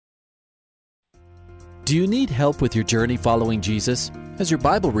Do you need help with your journey following Jesus? Has your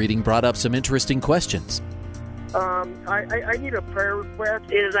Bible reading brought up some interesting questions? I need a prayer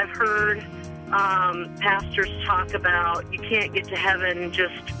request. I've heard pastors talk about you can't get to heaven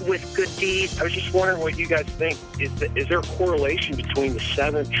just with good deeds. I was just wondering what you guys think. Is there a correlation between the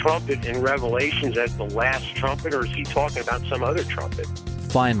seventh trumpet in Revelations as the last trumpet, or is he talking about some other trumpet?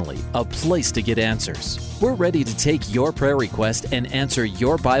 Finally, a place to get answers. We're ready to take your prayer request and answer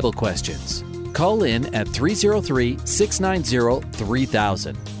your Bible questions. Call in at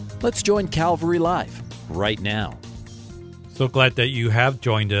 303-690-3000. Let's join Calvary Live right now. So glad that you have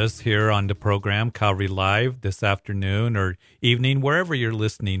joined us here on the program, Calvary Live, this afternoon or evening, wherever you're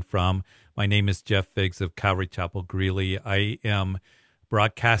listening from. My name is Jeff Figs of Calvary Chapel Greeley. I am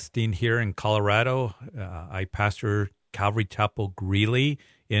broadcasting here in Colorado. I pastor Calvary Chapel Greeley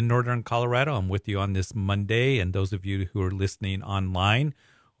in northern Colorado. I'm with you on this Monday, and those of you who are listening online,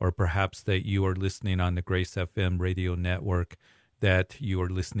 or perhaps that you are listening on the Grace FM radio network, that you are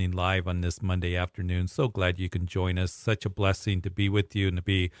listening live on this Monday afternoon. So glad you can join us. Such a blessing to be with you and to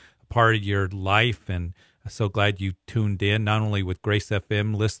be a part of your life. And so glad you tuned in, not only with Grace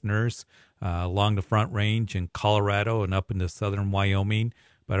FM listeners along the Front Range in Colorado and up into southern Wyoming,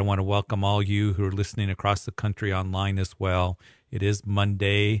 but I want to welcome all you who are listening across the country online as well. It is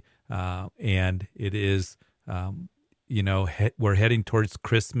Monday, and it is, we're heading towards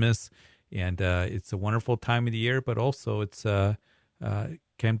Christmas, and it's a wonderful time of the year, but also it's can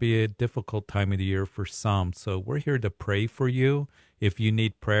be a difficult time of the year for some. So we're here to pray for you. If you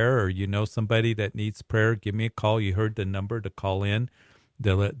need prayer or you know somebody that needs prayer, give me a call. You heard the number to call in.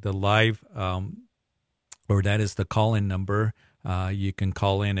 The live, or that is the call-in number. You can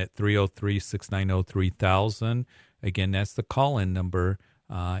call in at 303-690-3000. Again, that's the call-in number.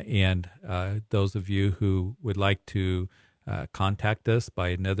 And those of you who would like to contact us by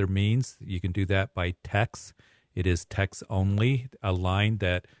another means, you can do that by text. It is text only, a line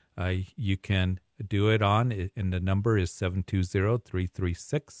that you can do it on, and the number is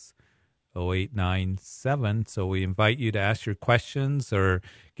 720-336-0897. So we invite you to ask your questions or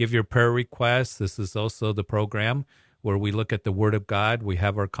give your prayer requests. This is also the program where we look at the Word of God. We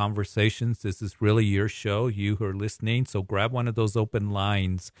have our conversations. This is really your show, you who are listening. So grab one of those open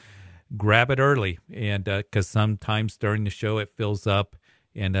lines. Grab it early, and because sometimes during the show it fills up,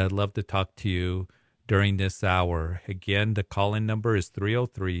 and I'd love to talk to you during this hour. Again, the call-in number is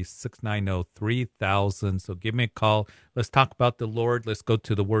 303-690-3000. So give me a call. Let's talk about the Lord. Let's go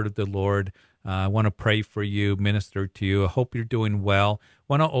to the Word of the Lord. I want to pray for you, minister to you. I hope you're doing well. I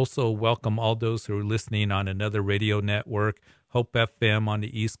want to also welcome all those who are listening on another radio network, Hope FM on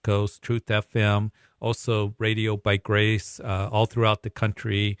the East Coast, Truth FM, also Radio by Grace all throughout the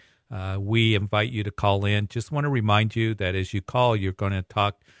country. We invite you to call in. Just want to remind you that as you call, you're going to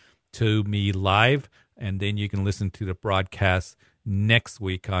talk to me live, and then you can listen to the broadcast next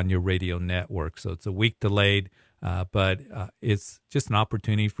week on your radio network. So it's a week delayed, but it's just an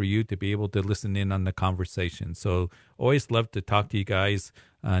opportunity for you to be able to listen in on the conversation. So always love to talk to you guys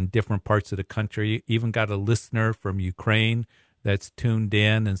in different parts of the country. Even got a listener from Ukraine that's tuned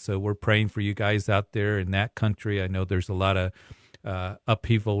in, and so we're praying for you guys out there in that country. I know there's a lot of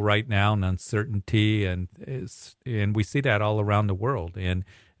upheaval right now and uncertainty, and we see that all around the world. And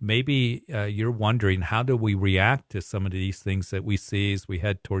maybe you're wondering, how do we react to some of these things that we see as we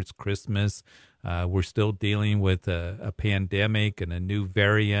head towards Christmas? We're still dealing with a pandemic and a new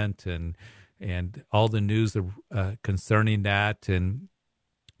variant, and all the news concerning that. And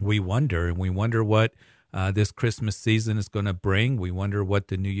we wonder what this Christmas season is going to bring. We wonder what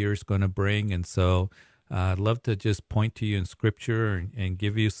the New Year is going to bring. And so I'd love to just point to you in Scripture and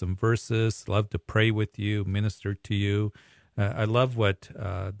give you some verses. Love to pray with you, minister to you. I love what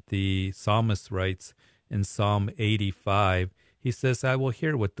the psalmist writes in Psalm 85. He says, I will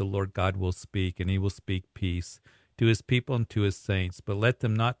hear what the Lord God will speak, and he will speak peace to his people and to his saints, but let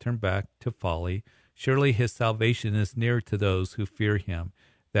them not turn back to folly. Surely his salvation is near to those who fear him,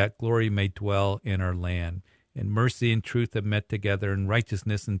 that glory may dwell in our land. And mercy and truth have met together, and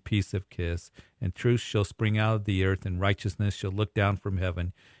righteousness and peace have kissed. And truth shall spring out of the earth, and righteousness shall look down from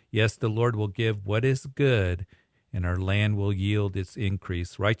heaven. Yes, the Lord will give what is good, and our land will yield its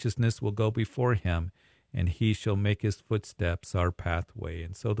increase. Righteousness will go before him, and he shall make his footsteps our pathway.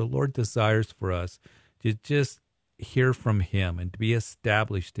 And so the Lord desires for us to just hear from him and to be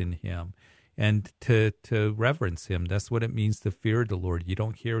established in him and to reverence him. That's what it means to fear the Lord. You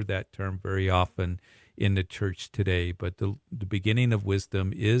don't hear that term very often in the church today, but the beginning of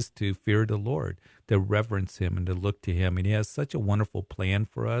wisdom is to fear the Lord, to reverence him and to look to him. And he has such a wonderful plan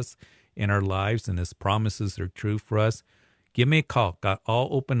for us in our lives, and his promises are true for us. give me a call. Got all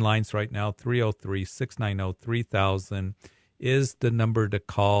open lines right now. 303-690-3000 is the number to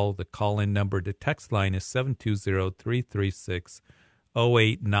call. The call-in number. The text line is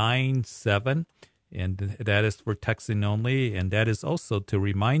 720-336-0897. And that is for texting only. And that is also to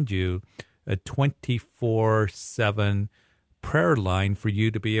remind you a 24/7 prayer line for you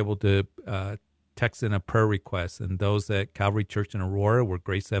to be able to text in a prayer request. And those at Calvary Church in Aurora, where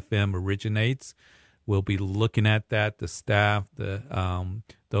Grace FM originates, will be looking at that, the staff,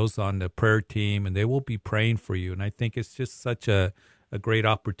 those on the prayer team, and they will be praying for you. And I think it's just such a great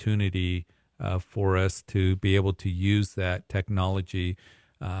opportunity for us to be able to use that technology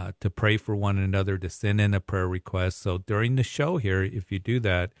to pray for one another, to send in a prayer request. So during the show here, if you do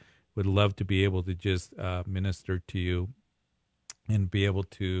that, would love to be able to just minister to you and be able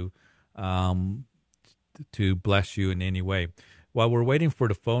to bless you in any way. While we're waiting for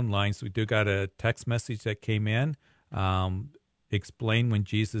the phone lines, we do got a text message that came in. Explain when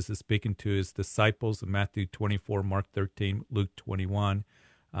Jesus is speaking to his disciples in Matthew 24, Mark 13, Luke 21,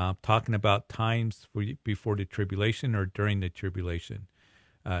 talking about times before the tribulation or during the tribulation.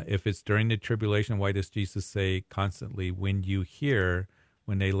 If it's during the tribulation, why does Jesus say constantly, when you hear,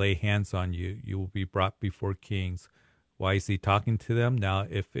 when they lay hands on you, you will be brought before kings? Why is he talking to them? Now,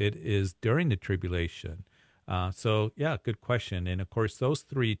 if it is during the tribulation. Good question. And, of course, those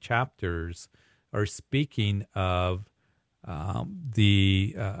 3 chapters are speaking of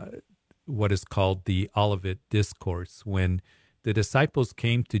what is called the Olivet Discourse. When the disciples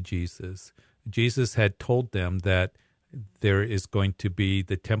came to Jesus, Jesus had told them that there is going to be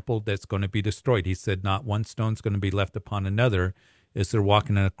the temple that's going to be destroyed. He said not one stone's going to be left upon another as they're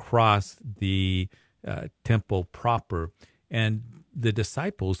walking across the temple proper. And the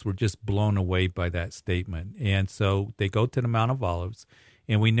disciples were just blown away by that statement. And so they go to the Mount of Olives,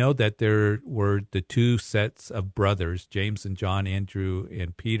 and we know that there were the 2 sets of brothers, James and John, Andrew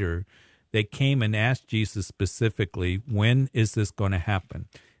and Peter. They came and asked Jesus specifically, when is this going to happen?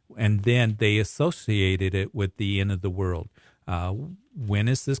 And then they associated it with the end of the world. When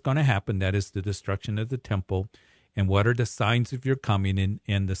is this going to happen? That is the destruction of the temple. And what are the signs of your coming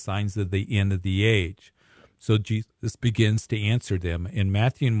and the signs of the end of the age? So Jesus begins to answer them. And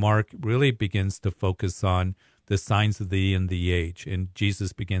Matthew and Mark really begins to focus on the signs of the end of the age. And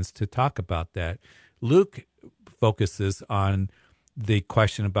Jesus begins to talk about that. Luke focuses on the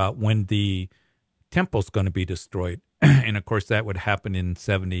question about when the temple's going to be destroyed. And, of course, that would happen in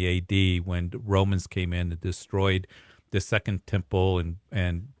 70 A.D. when the Romans came in and destroyed the second temple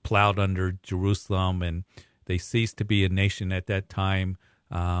and plowed under Jerusalem. And they ceased to be a nation at that time.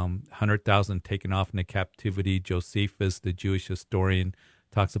 100,000 taken off into captivity. Josephus, the Jewish historian,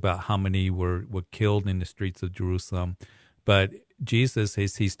 talks about how many were killed in the streets of Jerusalem. But Jesus,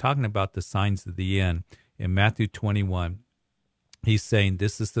 he's talking about the signs of the end. In Matthew 21, he's saying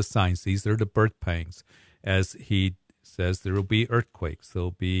this is the signs. These are the birth pangs. As he says, there will be earthquakes. There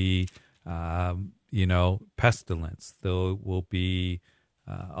will be, pestilence. There will be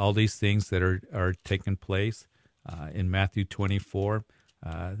all these things that are taking place in Matthew 24.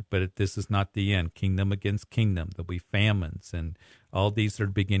 But this is not the end. Kingdom against kingdom. There'll be famines, and all these are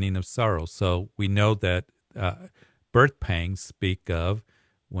the beginning of sorrow. So we know that birth pangs speak of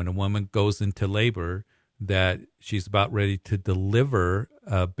when a woman goes into labor, that she's about ready to deliver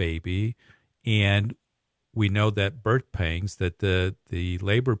a baby, and we know that birth pangs, that the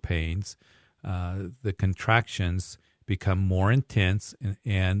labor pains, the contractions become more intense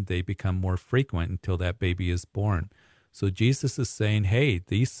and they become more frequent until that baby is born. So Jesus is saying, hey,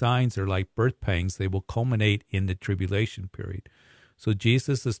 these signs are like birth pangs. They will culminate in the tribulation period. So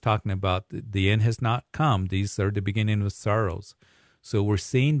Jesus is talking about the end has not come. These are the beginning of sorrows. So we're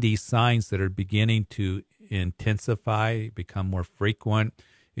seeing these signs that are beginning to intensify, become more frequent.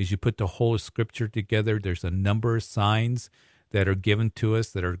 As you put the whole Scripture together, there's a number of signs that are given to us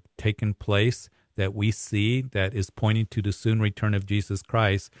that are taking place that we see that is pointing to the soon return of Jesus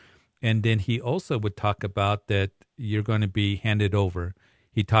Christ. And then he also would talk about that you're going to be handed over.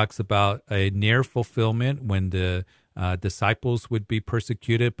 He talks about a near fulfillment when the disciples would be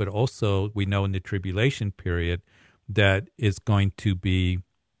persecuted, but also we know in the tribulation period that it's going to be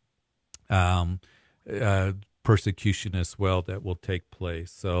persecution as well that will take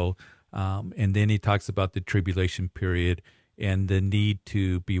place. So, and then he talks about the tribulation period and the need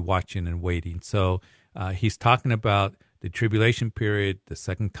to be watching and waiting. So he's talking about the tribulation period, the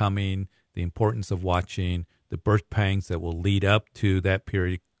second coming, the importance of watching, the birth pangs that will lead up to that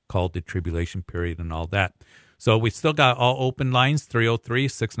period called the tribulation period and all that. So we still got all open lines,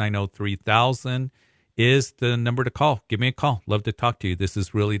 303-690-3000 is the number to call. Give me a call. Love to talk to you. This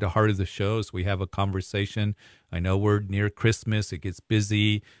is really the heart of the show as we have a conversation. I know we're near Christmas. It gets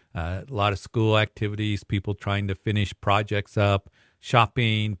busy, a lot of school activities, people trying to finish projects up,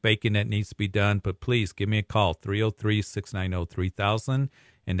 shopping, baking that needs to be done. But please give me a call, 303-690-3000.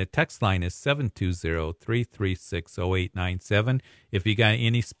 And the text line is 720-336-0897. If you got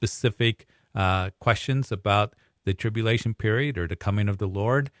any specific questions about the tribulation period or the coming of the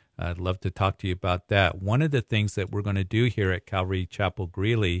Lord, I'd love to talk to you about that. One of the things that we're going to do here at Calvary Chapel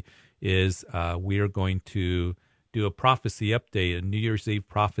Greeley is we are going to do a prophecy update, a New Year's Eve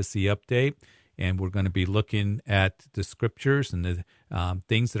prophecy update, and we're going to be looking at the scriptures and the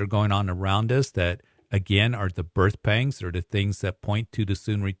things that are going on around us that, again, are the birth pangs, or the things that point to the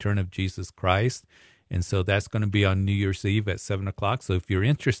soon return of Jesus Christ. And so that's going to be on New Year's Eve at 7 o'clock. So if you're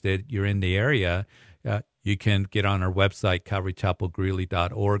interested, you're in the area, you can get on our website,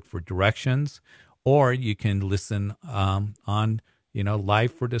 calvarychapelgreeley.org, for directions, or you can listen on,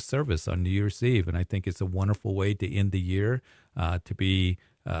 live for the service on New Year's Eve. And I think it's a wonderful way to end the year, to be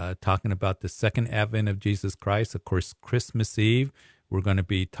talking about the second advent of Jesus Christ. Of course, Christmas Eve, we're going to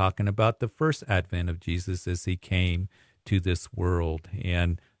be talking about the first advent of Jesus as he came to this world.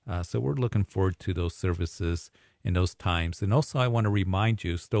 And so we're looking forward to those services in those times. And also, I want to remind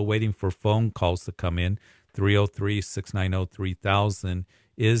you, still waiting for phone calls to come in. 303-690-3000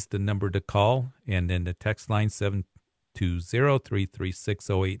 is the number to call. And then the text line,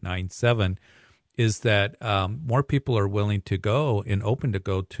 720-336-0897, is that more people are willing to go and open to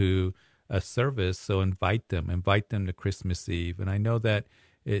go to a service. So invite them to Christmas Eve. And I know that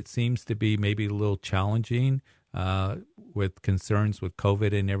it seems to be maybe a little challenging with concerns with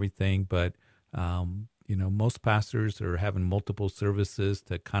COVID and everything, but most pastors are having multiple services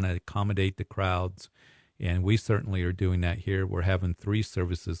to kind of accommodate the crowds, and we certainly are doing that here. We're having 3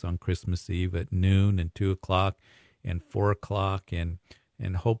 services on Christmas Eve at noon and 2 o'clock and 4 o'clock, and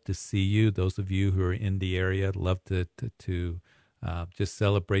hope to see you. Those of you who are in the area, love to just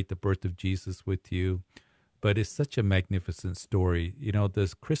celebrate the birth of Jesus with you. But it's such a magnificent story.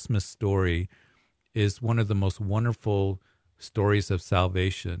 This Christmas story is one of the most wonderful stories of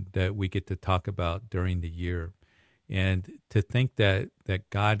salvation that we get to talk about during the year. And to think that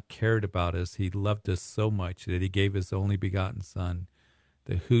God cared about us, he loved us so much that he gave his only begotten Son,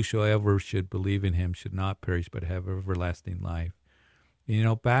 that whosoever should believe in him should not perish but have everlasting life.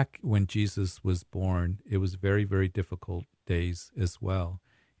 Back when Jesus was born, it was very, very difficult days as well.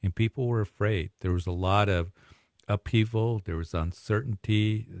 And people were afraid. There was a lot of upheaval. There was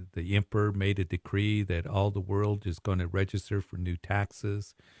uncertainty. The emperor made a decree that all the world is going to register for new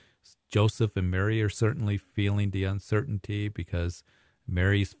taxes. Joseph and Mary are certainly feeling the uncertainty because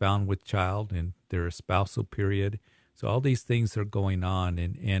Mary's found with child in their espousal period. So all these things are going on.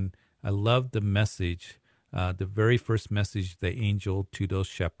 And I love the message. The very first message, the angel to those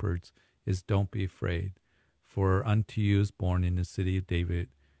shepherds, is don't be afraid. For unto you is born in the city of David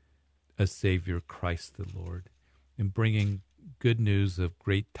a Savior, Christ the Lord, and bringing good news of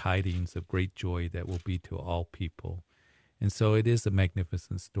great tidings of great joy that will be to all people. And so it is a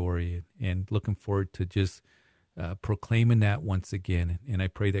magnificent story, and looking forward to just proclaiming that once again. And I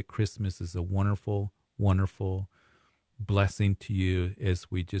pray that Christmas is a wonderful, wonderful blessing to you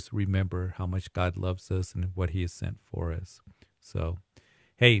as we just remember how much God loves us and what he has sent for us. So,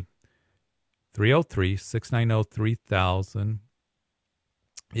 hey, 303-690-3000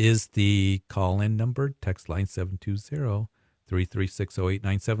 is the call-in number. Text line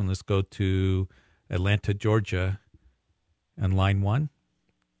 720-336-0897. Let's go to Atlanta, Georgia, on line 1.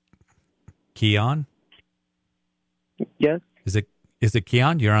 Keon? Yes. Is it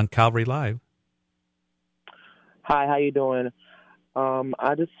Keon? You're on Calvary Live. Hi, how you doing?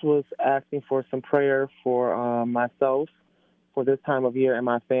 I just was asking for some prayer for myself for this time of year and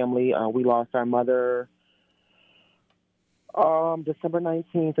my family. We lost our mother December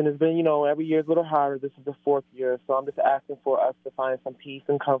 19th, and it's been, every year is a little harder. This is the 4th year, so I'm just asking for us to find some peace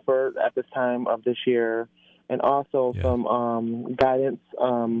and comfort at this time of this year, and also some guidance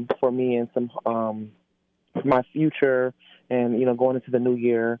for me and some my future, and going into the new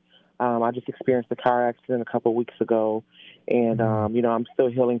year. I just experienced a car accident a couple of weeks ago, and I'm still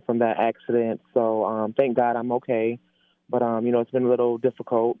healing from that accident. So thank God I'm okay. But, it's been a little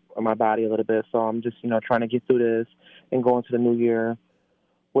difficult on my body a little bit. So I'm just, trying to get through this and go into the new year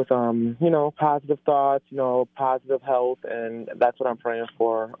with, positive thoughts, positive health. And that's what I'm praying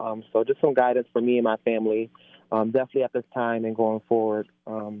for. So just some guidance for me and my family, definitely at this time and going forward.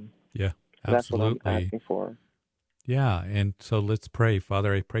 Yeah, absolutely. That's what I'm asking for. Yeah, and so let's pray.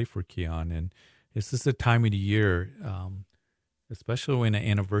 Father, I pray for Keon. And this is the time of the year especially when an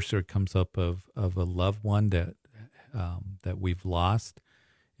anniversary comes up of a loved one that we've lost.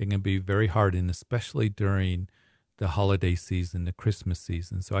 It can be very hard, and especially during the holiday season, the Christmas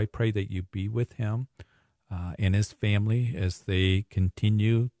season. So I pray that you be with him and his family as they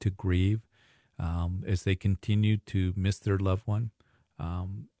continue to grieve, as they continue to miss their loved one.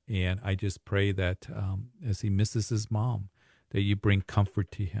 And I just pray that as he misses his mom, that you bring comfort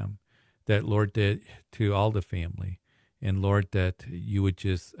to him, that, Lord, that to all the family, and Lord, that you would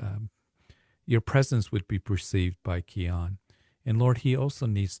just, your presence would be perceived by Keon. And Lord, he also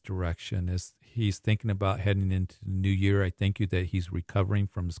needs direction as he's thinking about heading into the new year. I thank you that he's recovering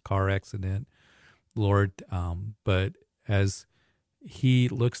from his car accident, Lord. But as he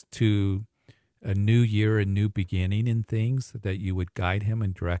looks to a new year, a new beginning in things, that you would guide him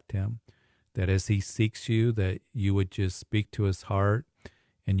and direct him, that as he seeks you, that you would just speak to his heart.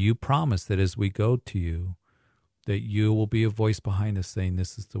 And you promise that as we go to you, that you will be a voice behind us saying,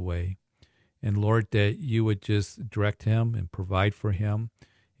 this is the way. And Lord, that you would just direct him and provide for him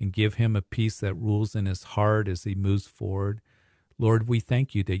and give him a peace that rules in his heart as he moves forward. Lord, we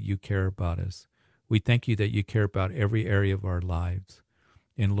thank you that you care about us. We thank you that you care about every area of our lives.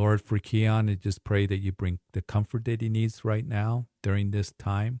 And Lord, for Keon, I just pray that you bring the comfort that he needs right now during this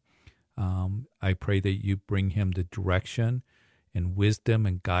time. I pray that you bring him the direction and wisdom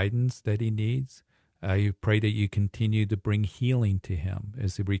and guidance that he needs. I pray that you continue to bring healing to him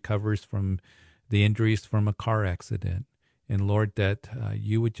as he recovers from the injuries from a car accident. And Lord, that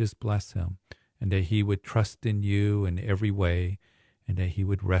you would just bless him and that he would trust in you in every way and that he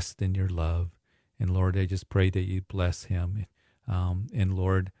would rest in your love. And Lord, I just pray that you bless him. And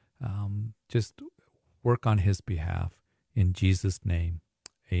Lord, just work on his behalf. In Jesus' name,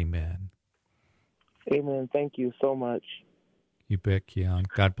 amen. Amen. Thank you so much. You bet, Keon.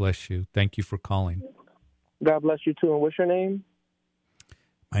 God bless you. Thank you for calling. God bless you too. And what's your name?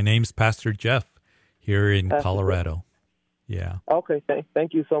 My name's Pastor Jeff here in Pastor Colorado. Jeff. Yeah. Okay.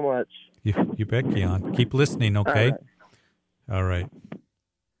 Thank you so much. You bet, Keon. Keep listening, okay? All right.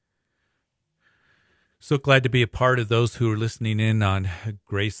 So glad to be a part of those who are listening in on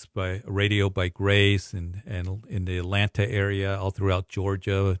Grace by Radio by Grace and in the Atlanta area, all throughout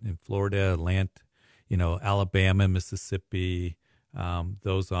Georgia and Florida, Alabama, Mississippi,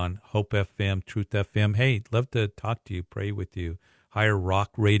 those on Hope FM, Truth FM. Hey, love to talk to you, pray with you. Higher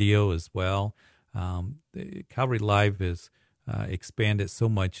Rock Radio as well. The Calvary Live has expanded so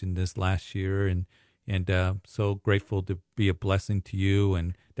much in this last year, and so grateful to be a blessing to you.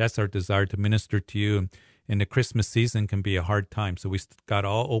 And that's our desire, to minister to you. And the Christmas season can be a hard time. So we got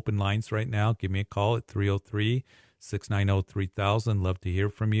all open lines right now. Give me a call at 303-690-3000. Love to hear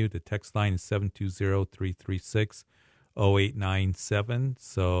from you. The text line is 720-336-0897.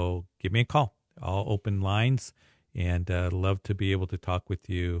 So give me a call. All open lines. And love to be able to talk with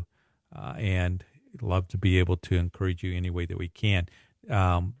you and love to be able to encourage you any way that we can.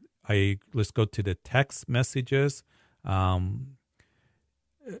 Let's go to the text messages.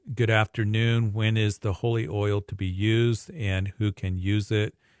 Good afternoon. When is the holy oil to be used and who can use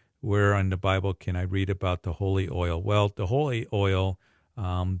it? Where in the Bible can I read about the holy oil? Well, the holy oil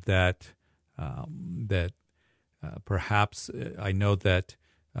perhaps I know that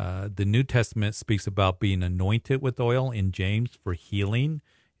the New Testament speaks about being anointed with oil in James for healing.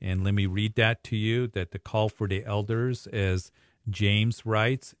 And let me read that to you, that the call for the elders, as James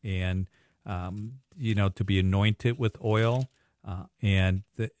writes, and, to be anointed with oil. Let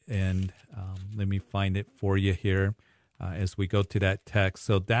me find it for you here as we go to that text.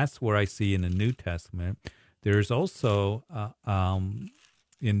 So that's where I see in the New Testament. There's also,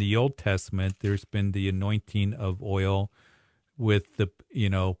 in the Old Testament, there's been the anointing of oil with the,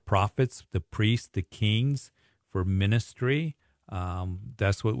 prophets, the priests, the kings for ministry.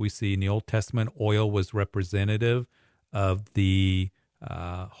 That's what we see in the Old Testament. Oil was representative of the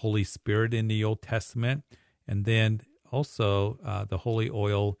Holy Spirit in the Old Testament. And then also the holy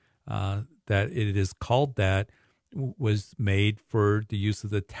oil that it is called that was made for the use of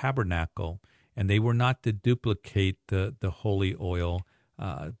the tabernacle. And they were not to duplicate the holy oil,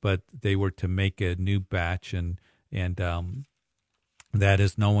 but they were to make a new batch, and that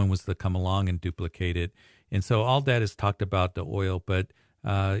is, no one was to come along and duplicate it. And so all that is talked about the oil, but,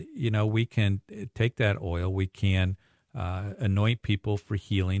 we can take that oil. We can anoint people for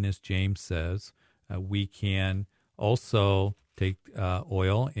healing, as James says. We can also take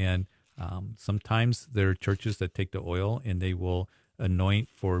oil, and sometimes there are churches that take the oil and they will anoint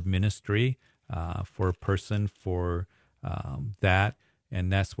for ministry, for a person, for that.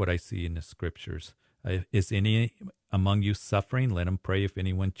 And that's what I see in the scriptures. Is any among you suffering? Let him pray. If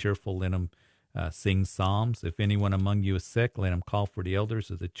anyone cheerful, let him sing psalms. If anyone among you is sick, let him call for the elders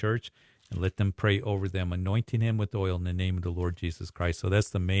of the church and let them pray over them, anointing him with oil in the name of the Lord Jesus Christ. So that's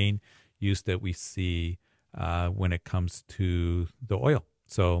the main use that we see when it comes to the oil.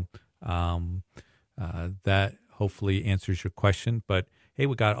 So that hopefully answers your question. But hey,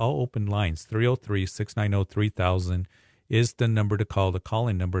 we got all open lines. 303-690-3000 is the number to call, the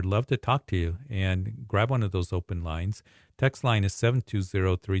call-in number. I'd love to talk to you and grab one of those open lines. Text line is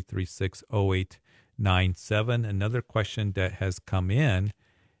 720-336-0897. Another question that has come in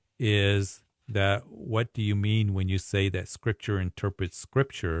is that what do you mean when you say that Scripture interprets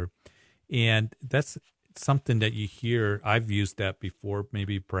Scripture? And that's something that you hear. I've used that before,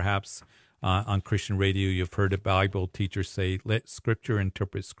 maybe perhaps on Christian radio. You've heard a Bible teacher say, let Scripture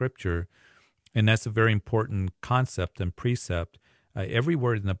interpret Scripture. And that's a very important concept and precept. Every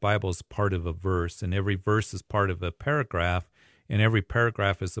word in the Bible is part of a verse, and every verse is part of a paragraph, and every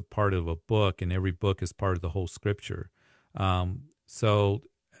paragraph is a part of a book, and every book is part of the whole Scripture. So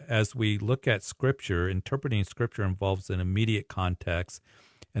as we look at Scripture, interpreting Scripture involves an immediate context,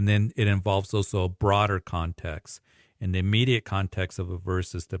 and then it involves also a broader context. And the immediate context of a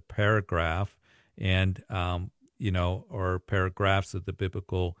verse is the paragraph, and or paragraphs of the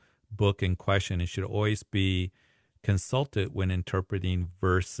biblical book in question. It should always be consulted when interpreting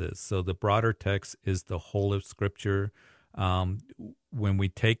verses. So the broader text is the whole of Scripture. When we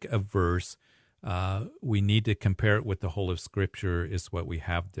take a verse, we need to compare it with the whole of Scripture is what we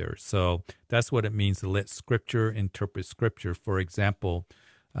have there. So that's what it means to let Scripture interpret Scripture. For example,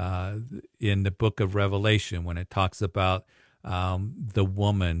 in the book of Revelation, when it talks about the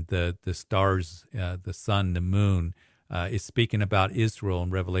woman, the stars, the sun, the moon, is speaking about Israel in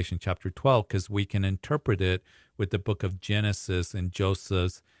Revelation chapter 12, because we can interpret it with the book of Genesis and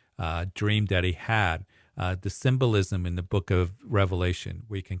Joseph's dream that he had. The symbolism in the book of Revelation,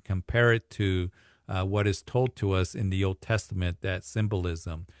 we can compare it to what is told to us in the Old Testament, that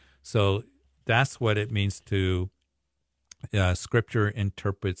symbolism. So that's what it means to Scripture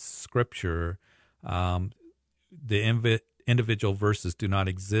interprets Scripture. The individual verses do not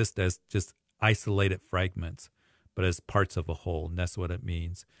exist as just isolated fragments, but as parts of a whole, and that's what it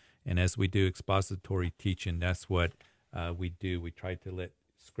means. And as we do expository teaching, that's what we do. We try to let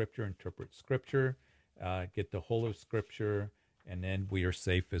Scripture interpret Scripture, get the whole of Scripture, and then we are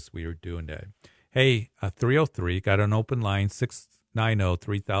safe as we are doing that. Hey, 303, got an open line,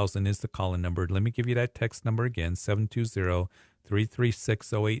 690-3000 is the call-in number. Let me give you that text number again,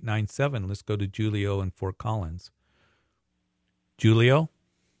 720-336-0897. Let's go to Julio in Fort Collins. Julio?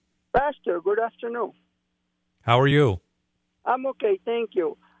 Pastor, good afternoon. How are you? I'm okay, thank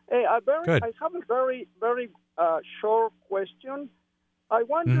you. Hey, Good. I have a very, very short question. I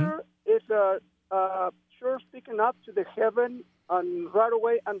wonder if church picking up to the heaven and right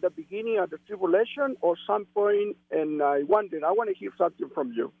away at the beginning of the tribulation or some point, and I want to hear something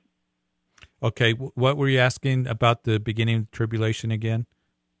from you. Okay, what were you asking about the beginning of the tribulation again?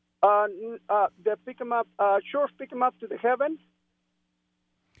 Church pick them up to the heaven.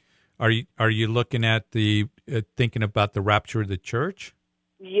 Are you looking at the thinking about the rapture of the church?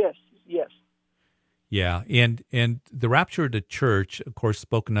 Yes. Yeah, and the rapture of the church, of course,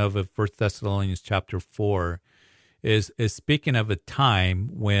 spoken of 1 Thessalonians chapter 4, is speaking of a time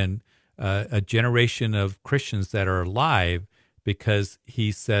when a generation of Christians that are alive, because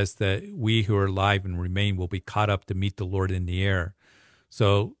he says that we who are alive and remain will be caught up to meet the Lord in the air.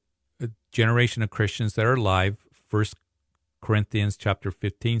 So a generation of Christians that are alive, 1 Corinthians chapter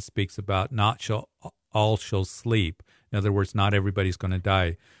 15 speaks about all shall sleep. In other words, not everybody's going to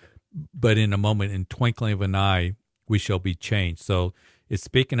die. But in a moment, in twinkling of an eye, we shall be changed. So it's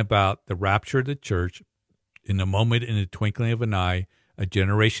speaking about the rapture of the church. In a moment, in the twinkling of an eye, a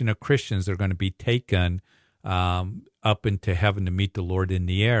generation of Christians are going to be taken up into heaven to meet the Lord in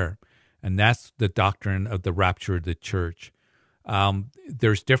the air. And that's the doctrine of the rapture of the church.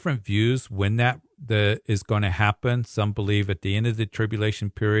 There's different views when that is going to happen. Some believe at the end of the tribulation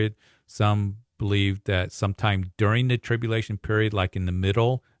period. Some believe that sometime during the tribulation period, like in the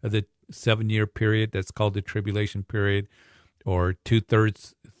middle of the 7-year period, that's called the tribulation period, or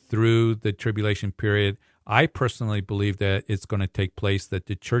 2/3 through the tribulation period. I personally believe that it's going to take place, that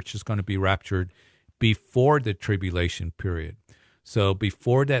the church is going to be raptured before the tribulation period. So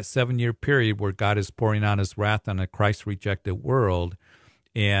before that 7-year period where God is pouring out his wrath on a Christ-rejected world,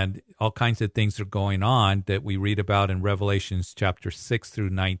 and all kinds of things are going on that we read about in Revelations chapter 6 through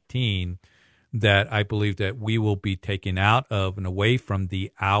 19, that I believe that we will be taken out of and away from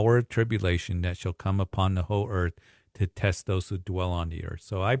the hour of tribulation that shall come upon the whole earth to test those who dwell on the earth.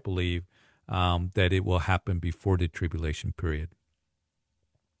 So I believe that it will happen before the tribulation period.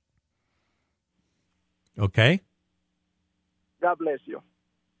 Okay? God bless you.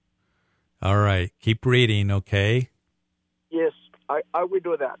 All right. Keep reading, okay? Yes, I will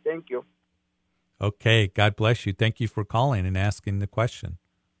do that. Thank you. Okay. God bless you. Thank you for calling and asking the question.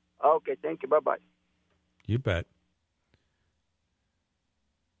 Okay, thank you. Bye-bye. You bet.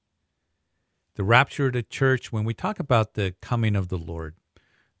 The rapture of the church, when we talk about the coming of the Lord,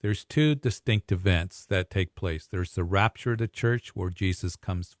 there's two distinct events that take place. There's the rapture of the church, where Jesus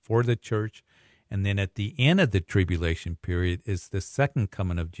comes for the church, and then at the end of the tribulation period is the second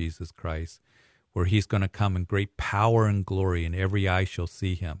coming of Jesus Christ, where he's going to come in great power and glory, and every eye shall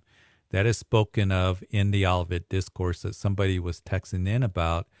see him. That is spoken of in the Olivet Discourse that somebody was texting in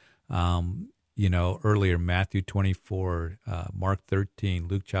about, earlier, Matthew 24, Mark 13,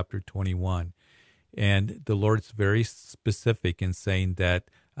 Luke chapter 21. And the Lord's very specific in saying that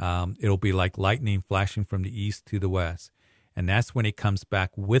it'll be like lightning flashing from the east to the west. And that's when he comes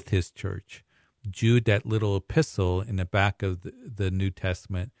back with his church. Jude, that little epistle in the back of the New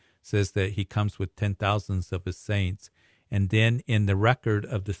Testament, says that he comes with 10,000s of his saints. And then in the record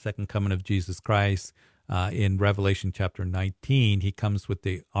of the second coming of Jesus Christ, in Revelation chapter 19, he comes with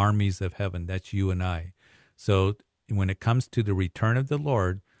the armies of heaven. That's you and I. So when it comes to the return of the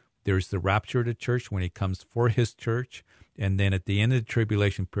Lord, there's the rapture of the church when he comes for his church. And then at the end of the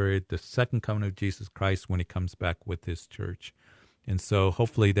tribulation period, the second coming of Jesus Christ when he comes back with his church. And so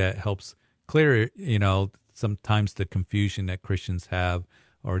hopefully that helps clear, sometimes the confusion that Christians have,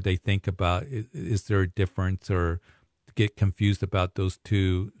 or they think about, is there a difference, or get confused about those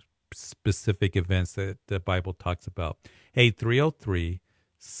two specific events that the Bible talks about. Hey,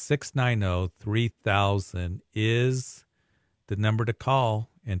 303-690-3000 is the number to call,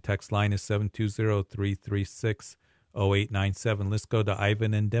 and text line is 720-336-0897. Let's go to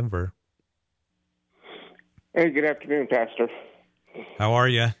Ivan in Denver. Hey, good afternoon, Pastor. How are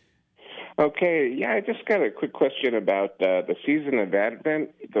you? Okay, yeah, I just got a quick question about the season of Advent,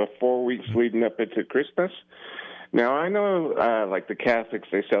 the 4 weeks leading up into Christmas. Now, I know, like the Catholics,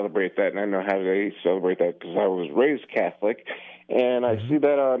 they celebrate that, and I know how they celebrate that because I was raised Catholic, and I see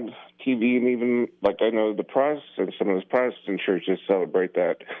that on TV, and even, like, I know the Protestants, some of those Protestant churches celebrate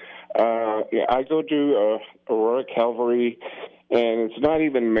that. I go to Aurora Calvary, and it's not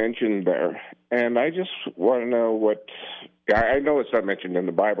even mentioned there, and I just want to know what, I know it's not mentioned in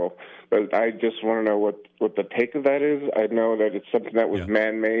the Bible, but I just want to know what the take of that is. I know that it's something that was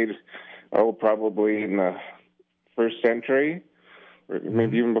man-made, probably in the first century, or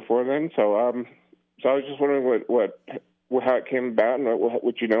maybe even before then. So, I was just wondering how it came about and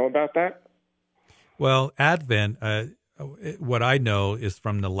what you know about that. Well, Advent, what I know is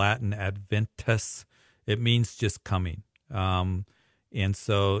from the Latin adventus. It means just coming, and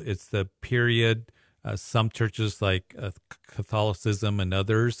so it's the period. Some churches like Catholicism and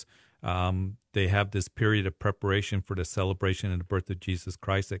others, they have this period of preparation for the celebration of the birth of Jesus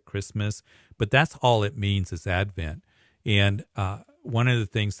Christ at Christmas. But that's all it means is Advent. And one of the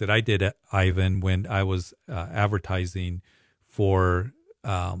things that I did, Ivan, when I was advertising for,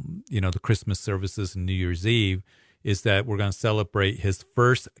 the Christmas services and New Year's Eve, is that we're going to celebrate his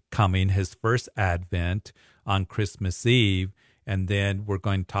first coming, his first Advent on Christmas Eve. And then we're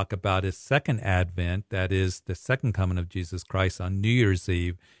going to talk about his second advent, that is the second coming of Jesus Christ on New Year's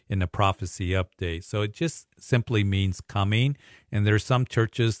Eve in the prophecy update. So it just simply means coming. And there's some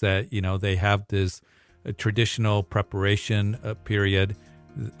churches that, they have this traditional preparation period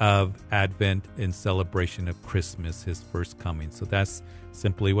of Advent in celebration of Christmas, his first coming. So that's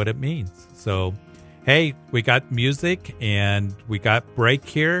simply what it means. So, hey, we got music and we got break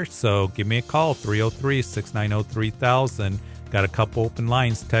here. So give me a call, 303-690-3000. Got a couple open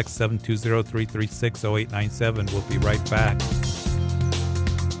lines. Text 720-336-0897. We'll be right back.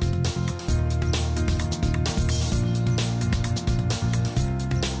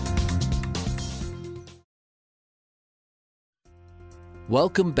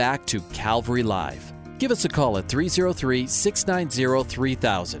 Welcome back to Calvary Live. Give us a call at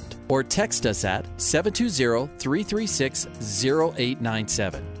 303-690-3000 or text us at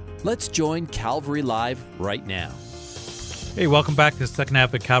 720-336-0897. Let's join Calvary Live right now. Hey, welcome back to the second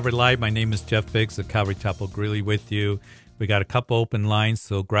half of Calvary Live. My name is Jeff Biggs of Calvary Chapel Greeley with you. We got a couple open lines,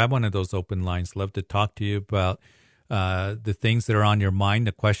 so grab one of those open lines. Love to talk to you about the things that are on your mind,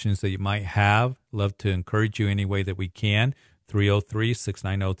 the questions that you might have. Love to encourage you any way that we can.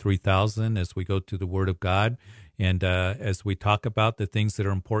 303-690-3000 as we go to the Word of God and as we talk about the things that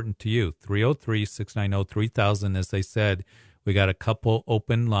are important to you. 303-690-3000, as I said, we got a couple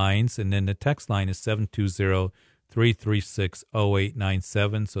open lines, and then the text line is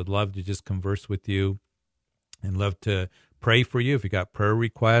 720-336-0897. So I'd love to just converse with you and love to pray for you. If you got prayer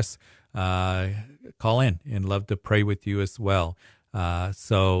requests, call in and love to pray with you as well.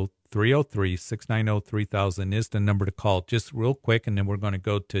 So 303-690-3000 is the number to call. Just real quick, and then we're going to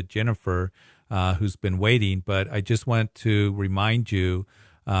go to Jennifer, who's been waiting. But I just want to remind you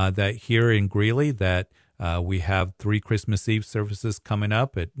that here in Greeley that we have 3 Christmas Eve services coming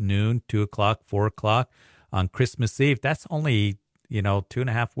up at noon, 2 o'clock, 4 o'clock on Christmas Eve. That's only,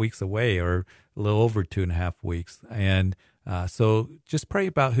 2.5 weeks away, or a little over 2.5 weeks. And so just pray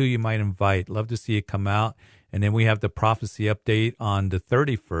about who you might invite. Love to see you come out. And then we have the prophecy update on the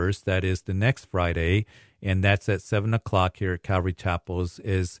 31st. That is the next Friday. And that's at 7 o'clock here at Calvary Chapel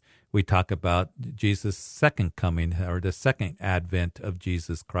as we talk about Jesus' second coming, or the second advent of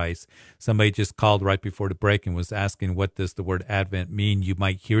Jesus Christ. Somebody just called right before the break and was asking, what does the word advent mean? You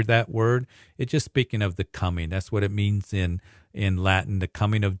might hear that word. It's just speaking of the coming. That's what it means in Latin, the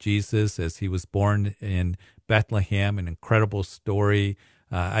coming of Jesus as he was born in Bethlehem, an incredible story.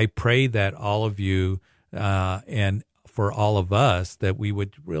 I pray that all of you and for all of us, that we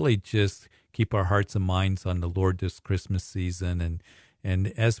would really just keep our hearts and minds on the Lord this Christmas season.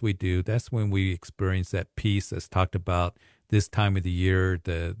 And as we do, that's when we experience that peace that's talked about this time of the year,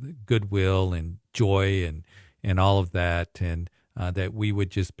 the goodwill and joy and all of that, and that we would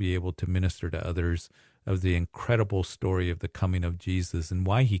just be able to minister to others of the incredible story of the coming of Jesus and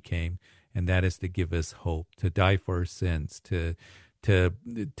why he came, and that is to give us hope, to die for our sins, to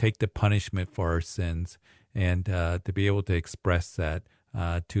take the punishment for our sins, and to be able to express that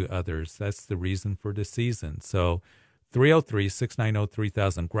to others. That's the reason for the season. So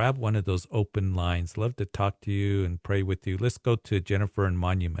 303-690-3000. Grab one of those open lines. Love to talk to you and pray with you. Let's go to Jennifer in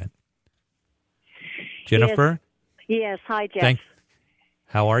Monument. Jennifer? Yes. Hi, Jeff.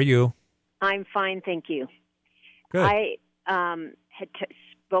 How are you? I'm fine, thank you. Good. I had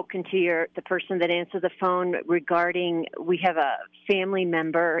spoken to the person that answered the phone regarding, we have a family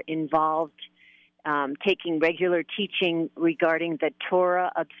member involved taking regular teaching regarding the Torah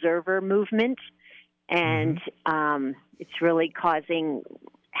Observer movement, and it's really causing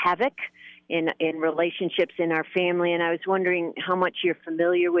havoc in relationships in our family. And I was wondering how much you're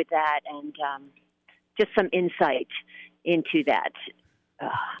familiar with that, and just some insight into that.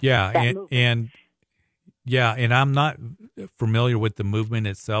 And I'm not familiar with the movement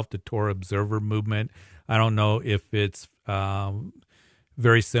itself, the Torah Observer movement. I don't know if it's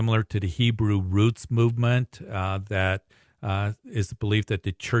very similar to the Hebrew Roots movement that is the belief that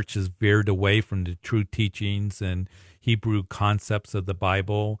the church has veered away from the true teachings and Hebrew concepts of the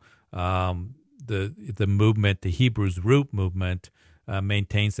Bible. The movement, the Hebrews Root movement,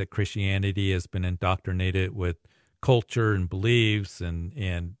 maintains that Christianity has been indoctrinated with culture and beliefs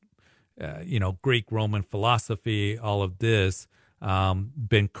and Greek Roman philosophy, all of this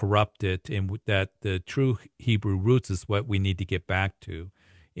been corrupted, and that the true Hebrew roots is what we need to get back to.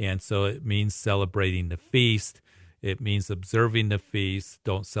 And so it means celebrating the feast. It means observing the feast.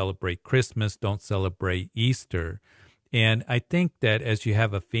 Don't celebrate Christmas. Don't celebrate Easter. And I think that as you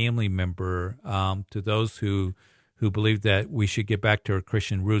have a family member, to those who believe that we should get back to our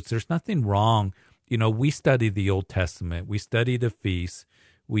Christian roots, there's nothing wrong. We study the Old Testament. We study the feasts.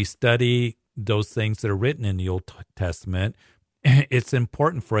 We study those things that are written in the Old Testament. It's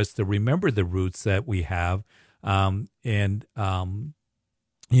important for us to remember the roots that we have, to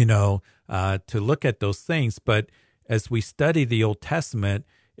look at those things. But as we study the Old Testament,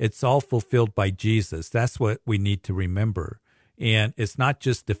 it's all fulfilled by Jesus. That's what we need to remember. And it's not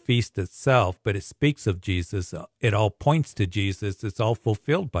just the feast itself, but it speaks of Jesus. It all points to Jesus. It's all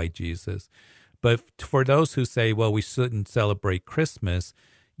fulfilled by Jesus. But for those who say, well, we shouldn't celebrate Christmas,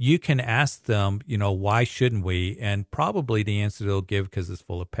 you can ask them, why shouldn't we? And probably the answer they'll give, because it's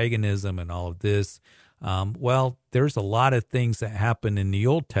full of paganism and all of this. Well, there's a lot of things that happened in the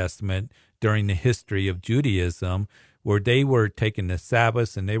Old Testament during the history of Judaism where they were taking the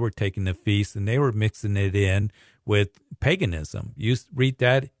Sabbaths and they were taking the feasts and they were mixing it in with paganism. You read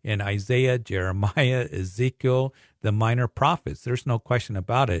that in Isaiah, Jeremiah, Ezekiel, the minor prophets. There's no question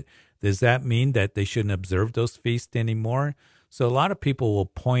about it. Does that mean that they shouldn't observe those feasts anymore? So a lot of people will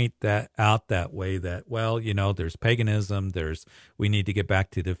point that out that way, that, well, there's paganism, we need to get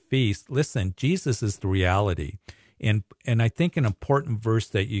back to the feast. Listen, Jesus is the reality. And I think an important verse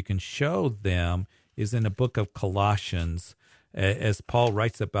that you can show them is in the book of Colossians, as Paul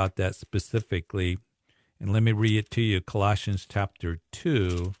writes about that specifically. And let me read it to you, Colossians chapter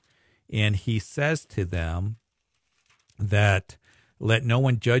 2. And he says to them that, let no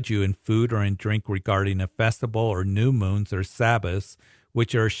one judge you in food or in drink regarding a festival or new moons or Sabbaths,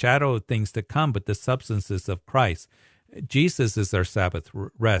 which are a shadow of things to come, but the substances of Christ. Jesus is our Sabbath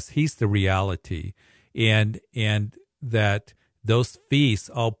rest. He's the reality. And that those feasts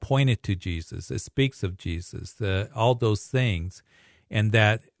all pointed to Jesus. It speaks of Jesus, all those things, and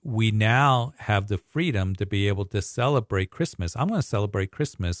that we now have the freedom to be able to celebrate Christmas. I'm going to celebrate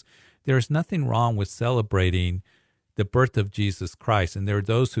Christmas. There's nothing wrong with celebrating the birth of Jesus Christ. And there are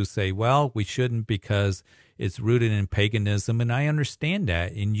those who say, well, we shouldn't because it's rooted in paganism. And I understand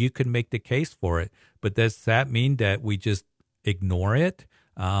that. And you can make the case for it. But does that mean that we just ignore it?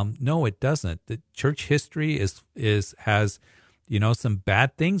 No, it doesn't. The church history has some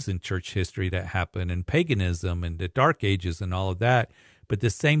bad things in church history that happen, and paganism and the Dark Ages and all of that. But the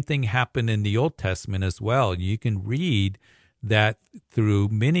same thing happened in the Old Testament as well. You can read that through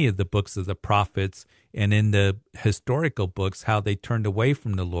many of the books of the prophets and in the historical books, how they turned away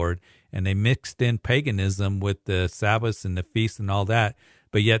from the Lord and they mixed in paganism with the Sabbaths and the feasts and all that,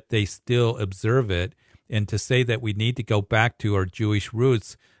 but yet they still observe it. And to say that we need to go back to our Jewish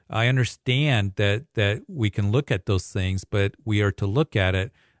roots, I understand that we can look at those things, but we are to look at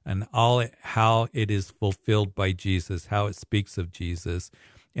it and how it is fulfilled by Jesus, how it speaks of Jesus.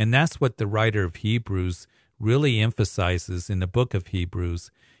 And that's what the writer of Hebrews really emphasizes in the book of Hebrews,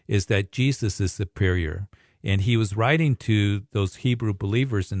 is that Jesus is superior. And he was writing to those Hebrew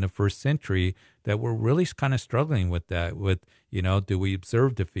believers in the first century that were really kind of struggling with that, do we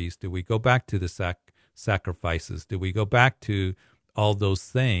observe the feast? Do we go back to the sacrifices? Do we go back to all those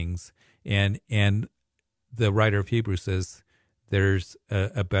things? And the writer of Hebrews says there's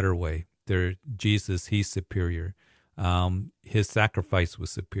a better way. Jesus, he's superior. His sacrifice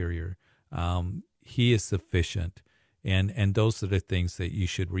was superior. He is sufficient. And those are the things that you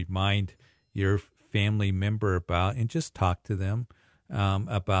should remind your family member about, and just talk to them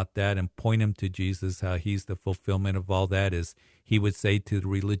about that and point them to Jesus, how he's the fulfillment of all that. As he would say to the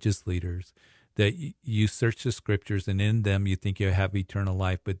religious leaders, that you search the scriptures and in them you think you have eternal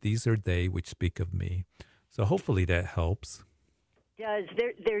life, but these are they which speak of me. So hopefully that helps.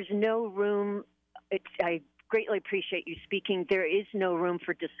 There's no room. I greatly appreciate you speaking. There is no room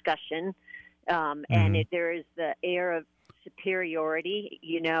for discussion. And there is the air of superiority,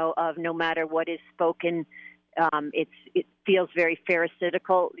 of no matter what is spoken, it feels very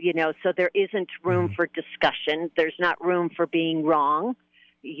pharisaical, so there isn't room for discussion. There's not room for being wrong,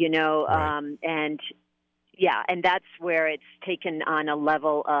 right. And that's where it's taken on a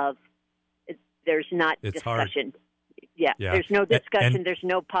level of there's not it's discussion. Hard. Yeah, there's no discussion. And there's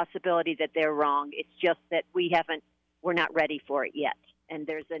no possibility that they're wrong. It's just that we're not ready for it yet. And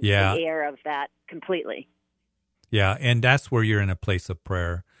there's an air of that completely. Yeah, and that's where you're in a place of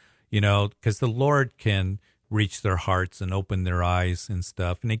prayer, because the Lord can reach their hearts and open their eyes and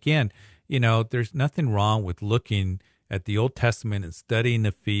stuff. And again, there's nothing wrong with looking at the Old Testament and studying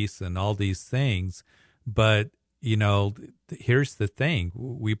the feasts and all these things. But, here's the thing.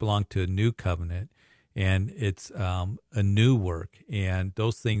 We belong to a new covenant, and it's a new work. And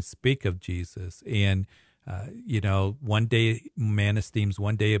those things speak of Jesus. And one day man esteems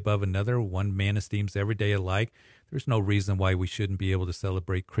one day above another, one man esteems every day alike. There's no reason why we shouldn't be able to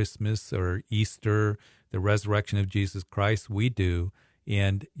celebrate Christmas or Easter, the resurrection of Jesus Christ. We do.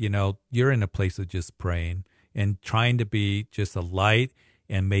 And, you're in a place of just praying and trying to be just a light,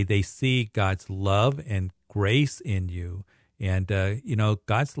 and may they see God's love and grace in you. And,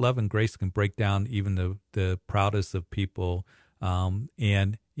 God's love and grace can break down even the proudest of people.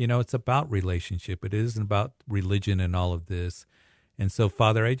 And it's about relationship. It isn't about religion and all of this. And so,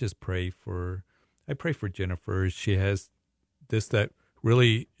 Father, I pray for Jennifer. She has this that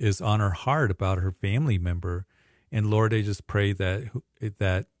really is on her heart about her family member. And Lord, I just pray that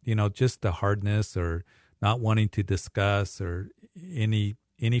just the hardness or not wanting to discuss or any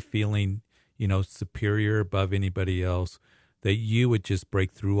feeling, superior above anybody else, that you would just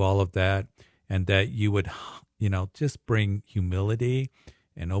break through all of that, and that you would, just bring humility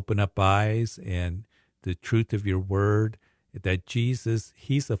and open up eyes and the truth of your word, that Jesus,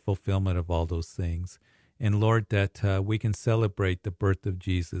 he's the fulfillment of all those things. And Lord, that we can celebrate the birth of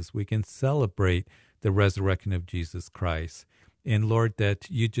Jesus. We can celebrate the resurrection of Jesus Christ. And Lord, that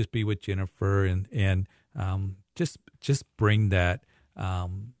you just be with Jennifer and just bring that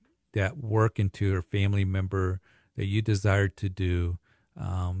work into her family member that you desire to do,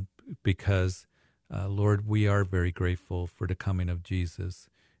 because Lord, we are very grateful for the coming of Jesus.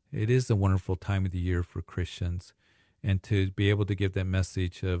 It is a wonderful time of the year for Christians, and to be able to give that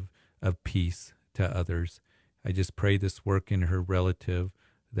message of peace to others. I just pray this work in her relative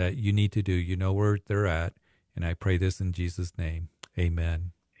that you need to do. You know where they're at, and I pray this in Jesus' name.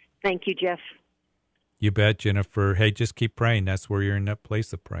 Amen. Thank you, Jeff. You bet, Jennifer. Hey, just keep praying. That's where you're in that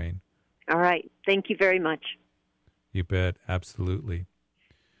place of praying. All right. Thank you very much. You bet. Absolutely.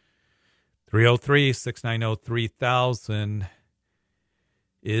 303-690-3000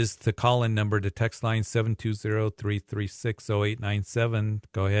 is the call-in number. To text line 720-336-0897.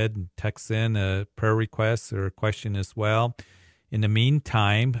 Go ahead and text in a prayer request or a question as well. In the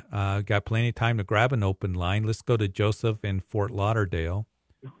meantime, got plenty of time to grab an open line. Let's go to Joseph in Fort Lauderdale.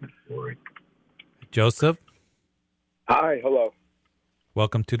 Joseph? Hi, hello.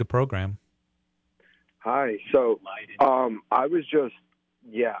 Welcome to the program. Hi. So, I was just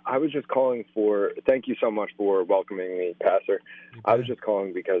calling for, thank you so much for welcoming me, Pastor. I was just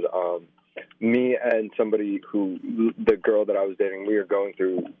calling because me and the girl that I was dating, we are going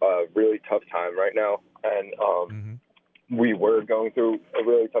through a really tough time right now. And we were going through a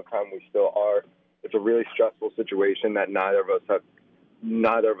really tough time. We still are. It's a really stressful situation that neither of us have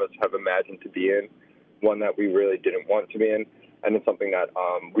imagined to be in, one that we really didn't want to be in. And it's something that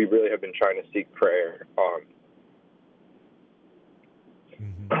we really have been trying to seek prayer on.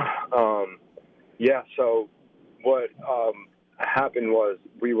 So what happened was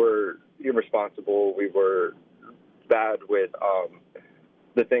we were irresponsible. We were bad with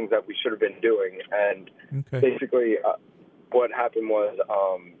the things that we should have been doing. And basically what happened was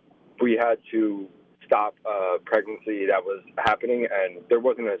we had to stop a pregnancy that was happening, and there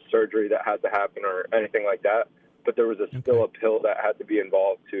wasn't a surgery that had to happen or anything like that, but there was still a pill that had to be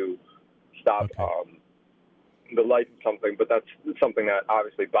involved to stop the life of something. But that's something that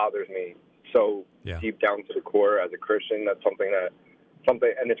obviously bothers me so deep down to the core as a Christian. That's something,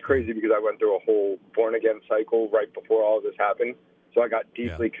 and it's crazy because I went through a whole born again cycle right before all of this happened. So I got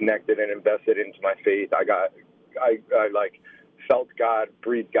deeply connected and invested into my faith. I felt God,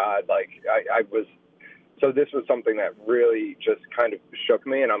 breathed God. So this was something that really just kind of shook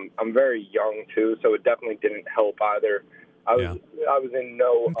me, and I'm very young too, so it definitely didn't help either. I was in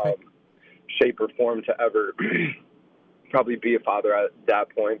no shape or form to ever probably be a father at that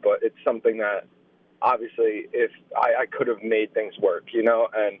point, but it's something that obviously if I could have made things work,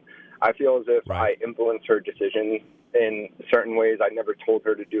 and I feel as if I influenced her decision in certain ways. I never told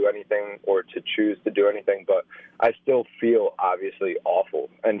her to do anything or to choose to do anything, but I still feel obviously awful,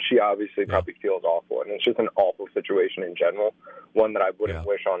 and she obviously probably feels awful, and it's just an awful situation in general, one that I wouldn't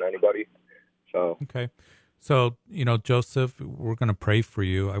wish on anybody. So So, Joseph, we're going to pray for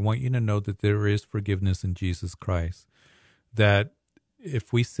you. I want you to know that there is forgiveness in Jesus Christ, that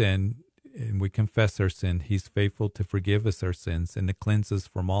if we sin and we confess our sin, he's faithful to forgive us our sins and to cleanse us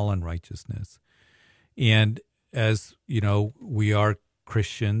from all unrighteousness. And as, we are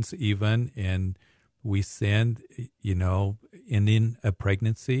Christians even, and we sinned, ending a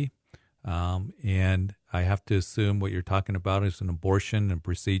pregnancy. And I have to assume what you're talking about is an abortion and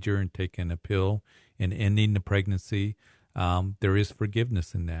procedure and taking a pill and ending the pregnancy. There is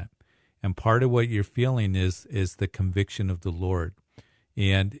forgiveness in that. And part of what you're feeling is the conviction of the Lord.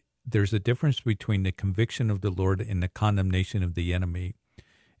 And there's a difference between the conviction of the Lord and the condemnation of the enemy.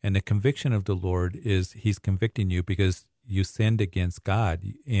 And the conviction of the Lord is he's convicting you because you sinned against God.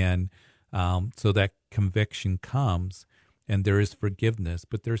 And so that conviction comes and there is forgiveness.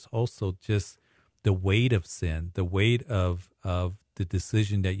 But there's also just the weight of sin, the weight of the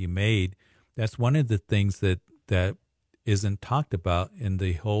decision that you made. That's one of the things that isn't talked about in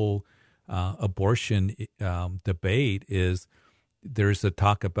the whole abortion debate is there's a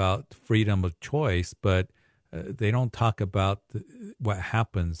talk about freedom of choice, but they don't talk about what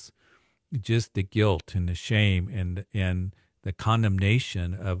happens, just the guilt and the shame and the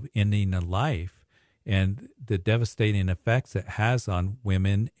condemnation of ending a life and the devastating effects it has on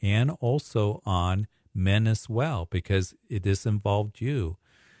women and also on men as well, because it has involved you.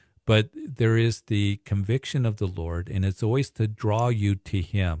 But there is the conviction of the Lord, and it's always to draw you to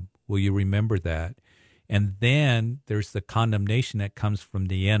him. Will you remember that? And then there's the condemnation that comes from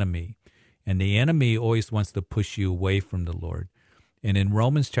the enemy. And the enemy always wants to push you away from the Lord. And in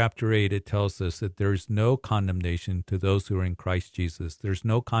Romans chapter 8, it tells us that there's no condemnation to those who are in Christ Jesus. There's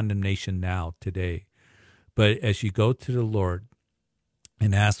no condemnation now, today. But as you go to the Lord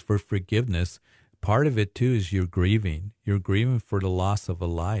and ask for forgiveness, part of it too is you're grieving. You're grieving for the loss of a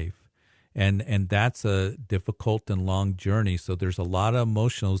life. And that's a difficult and long journey. So there's a lot of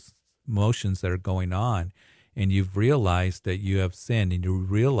emotions that are going on. And you've realized that you have sinned, and you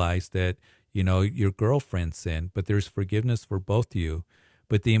realize that, your girlfriend sinned, but there's forgiveness for both of you.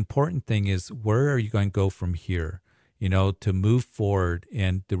 But the important thing is, where are you going to go from here? To move forward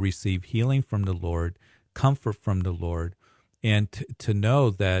and to receive healing from the Lord, comfort from the Lord, and to know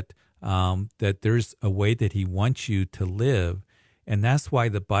that that there's a way that he wants you to live. And that's why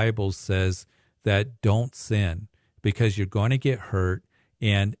the Bible says that don't sin, because you're going to get hurt.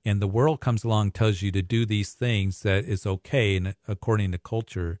 And the world comes along and tells you to do these things that is okay and according to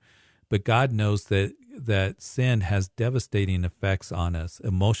culture. But God knows that sin has devastating effects on us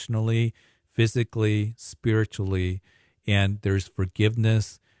emotionally, physically, spiritually, and there's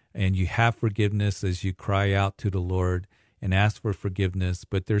forgiveness, and you have forgiveness as you cry out to the Lord and ask for forgiveness,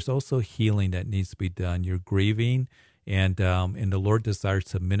 but there's also healing that needs to be done. You're grieving, and the Lord desires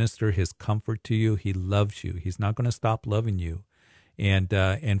to minister His comfort to you. He loves you. He's not going to stop loving you. And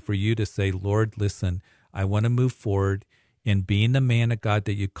for you to say, Lord, listen, I want to move forward in being the man of God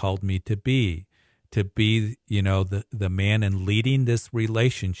that you called me to be, the man and leading this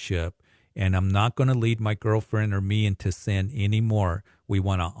relationship. And I'm not going to lead my girlfriend or me into sin anymore. We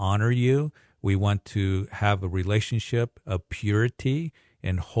want to honor you. We want to have a relationship of purity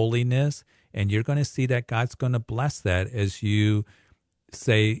and holiness. And you're going to see that God's going to bless that as you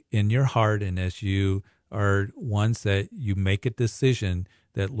say in your heart, and as you are ones that you make a decision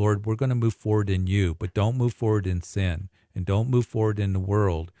that, Lord, we're going to move forward in you, but don't move forward in sin, and don't move forward in the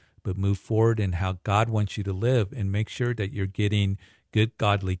world, but move forward in how God wants you to live, and make sure that you're getting good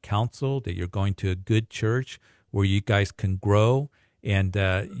godly counsel, that you're going to a good church where you guys can grow, and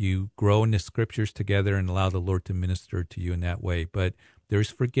you grow in the scriptures together and allow the Lord to minister to you in that way. But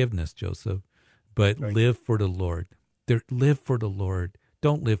there's forgiveness, Joseph, but live for the Lord. Live for the Lord.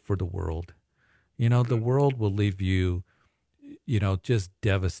 Don't live for the world. The world will leave you, just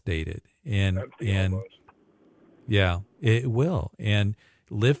devastated. And yeah, it will. And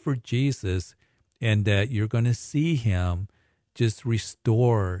live for Jesus, and that you're going to see Him just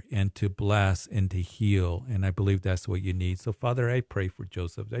restore and to bless and to heal. And I believe that's what you need. So, Father, I pray for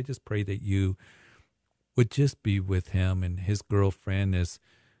Joseph. I just pray that you would just be with him and his girlfriend as,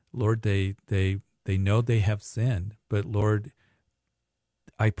 Lord, they know they have sinned. But, Lord,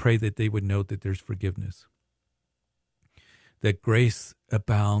 I pray that they would know that there's forgiveness, that grace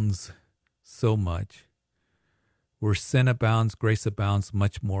abounds so much. Where sin abounds, grace abounds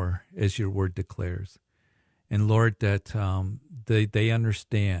much more, as your word declares. And Lord, that they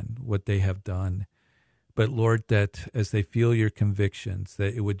understand what they have done. But Lord, that as they feel your convictions,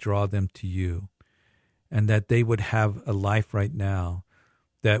 that it would draw them to you. And that they would have a life right now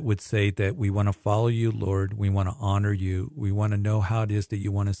that would say that we want to follow you, Lord. We want to honor you. We want to know how it is that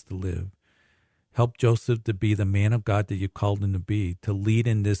you want us to live. Help Joseph to be the man of God that you called him to be, to lead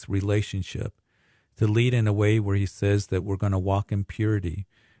in this relationship, to lead in a way where he says that we're going to walk in purity,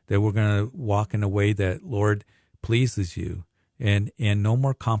 that we're going to walk in a way that, Lord, pleases you, and no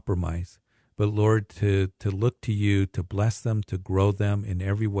more compromise. But, Lord, to look to you, to bless them, to grow them in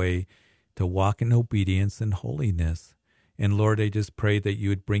every way, to walk in obedience and holiness. And, Lord, I just pray that you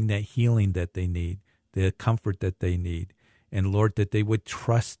would bring that healing that they need, the comfort that they need. And, Lord, that they would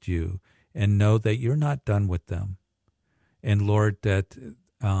trust you and know that you're not done with them. And, Lord, that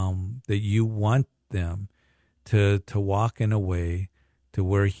you want them to walk in a way to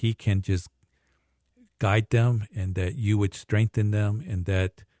where he can just guide them, and that you would strengthen them, and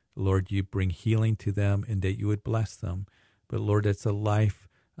that, Lord, you bring healing to them, and that you would bless them. But, Lord, it's a life.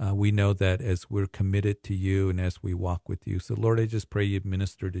 We know that as we're committed to you and as we walk with you. So, Lord, I just pray you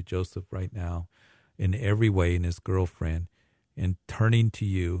minister to Joseph right now in every way, in his girlfriend, and turning to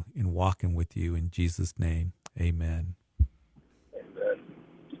you and walking with you in Jesus' name. Amen. Amen.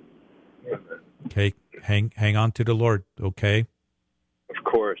 Amen. Okay, hang on to the Lord, okay? Of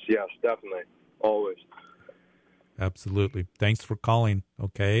course, yes, definitely, always. Absolutely. Thanks for calling,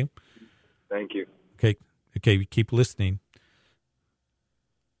 okay? Thank you. Okay, keep listening.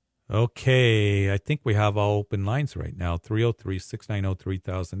 Okay, I think we have all open lines right now,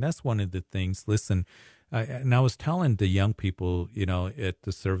 303-690-3000. That's one of the things. Listen, and I was telling the young people, at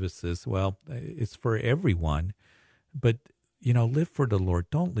the services, well, it's for everyone, but, live for the Lord.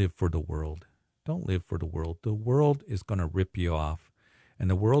 Don't live for the world. Don't live for the world. The world is going to rip you off, and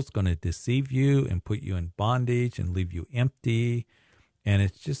the world's going to deceive you and put you in bondage and leave you empty, and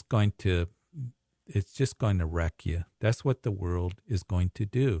it's just going to wreck you. That's what the world is going to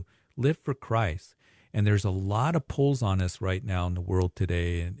do. Live for Christ. And there's a lot of pulls on us right now in the world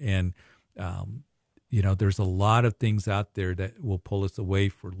today, and there's a lot of things out there that will pull us away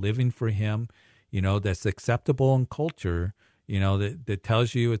for living for Him. That's acceptable in culture. That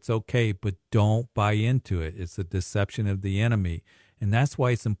tells you it's okay, but don't buy into it. It's a deception of the enemy. And that's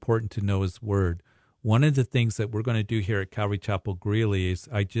why it's important to know His Word. One of the things that we're going to do here at Calvary Chapel Greeley is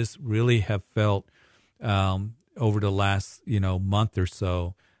I just really have felt over the last, month or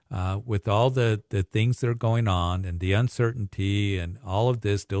so, with all the things that are going on and the uncertainty and all of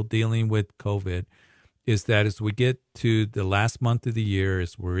this, still dealing with COVID, is that as we get to the last month of the year,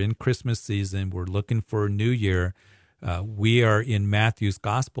 as we're in Christmas season, we're looking for a new year. We are in Matthew's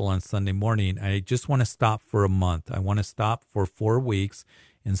Gospel on Sunday morning. I just want to stop for a month. I want to stop for 4 weeks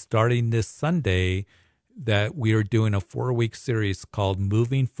And starting this Sunday, that we are doing a 4-week series called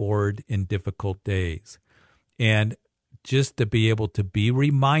Moving Forward in Difficult Days. And just to be able to be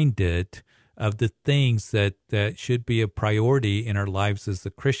reminded of the things that should be a priority in our lives as a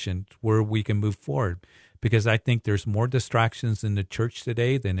Christian, where we can move forward. Because I think there's more distractions in the church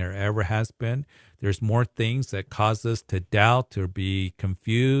today than there ever has been. There's more things that cause us to doubt or be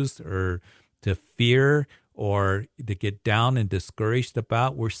confused or to fear or to get down and discouraged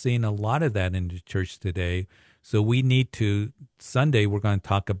about. We're seeing a lot of that in the church today. So we need to, Sunday, we're going to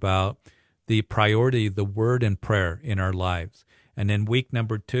talk about the priority of the word and prayer in our lives. And then week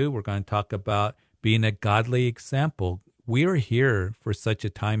number 2, we're going to talk about being a godly example. We are here for such a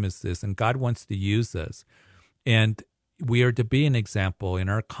time as this, and God wants to use us. And we are to be an example in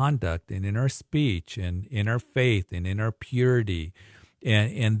our conduct and in our speech and in our faith and in our purity.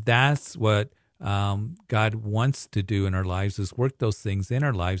 And that's what God wants to do in our lives, is work those things in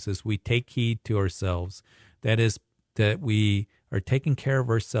our lives as we take heed to ourselves. That is, that we are taking care of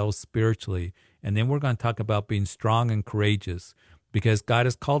ourselves spiritually. And then we're going to talk about being strong and courageous, because God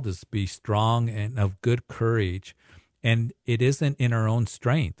has called us to be strong and of good courage. And it isn't in our own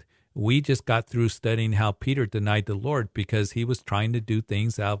strength. We just got through studying how Peter denied the Lord because he was trying to do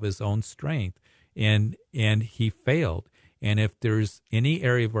things out of his own strength, and he failed. And if there's any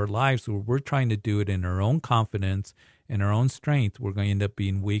area of our lives where we're trying to do it in our own confidence and our own strength, we're going to end up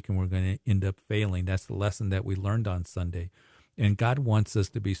being weak and we're going to end up failing. That's the lesson that we learned on Sunday. And God wants us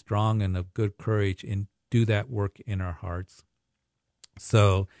to be strong and of good courage and do that work in our hearts.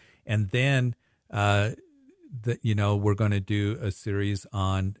 So, and then, we're going to do a series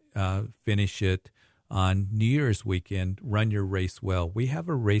on, finish it on New Year's weekend, Run Your Race Well. We have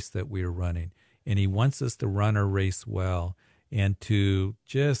a race that we are running, and he wants us to run our race well and to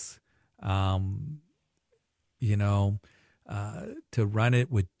just, to run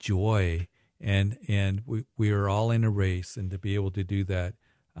it with joy. And we are all in a race, and to be able to do that,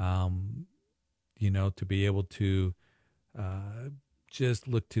 to be able to just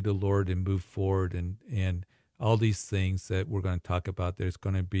look to the Lord and move forward and all these things that we're going to talk about. There's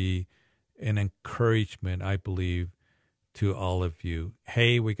going to be an encouragement, I believe, to all of you.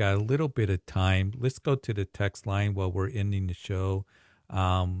 Hey, we got a little bit of time. Let's go to the text line while we're ending the show.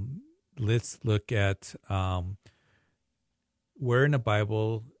 Let's look at where in the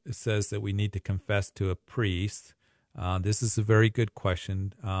Bible it says that we need to confess to a priest. This is a very good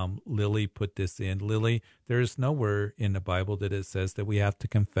question. Lily put this in. Lily, there's nowhere in the Bible that it says that we have to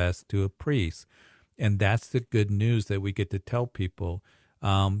confess to a priest. And that's the good news that we get to tell people.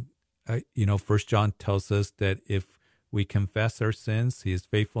 1 John tells us that if we confess our sins, he is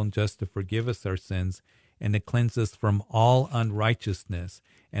faithful and just to forgive us our sins and to cleanse us from all unrighteousness.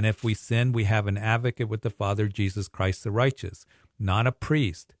 And if we sin, we have an advocate with the Father, Jesus Christ the righteous, not a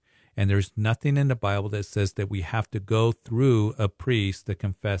priest. And there's nothing in the Bible that says that we have to go through a priest to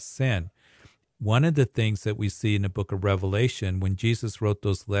confess sin. One of the things that we see in the book of Revelation, when Jesus wrote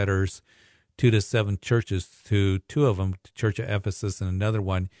those letters to the 7 churches, to 2 of them, the Church of Ephesus and another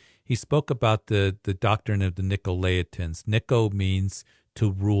one, he spoke about the doctrine of the Nicolaitans. Nico means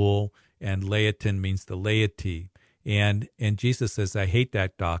to rule, and Laetan means the laity. And Jesus says, I hate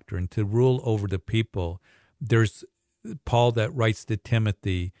that doctrine, to rule over the people. There's Paul that writes to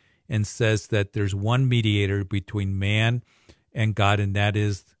Timothy and says that there's one mediator between man and God, and that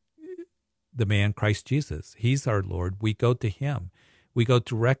is the man Christ Jesus. He's our Lord. We go to him. We go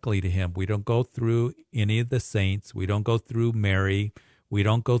directly to him. We don't go through any of the saints. We don't go through Mary. We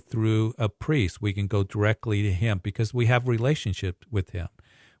don't go through a priest. We can go directly to him because we have relationship with him.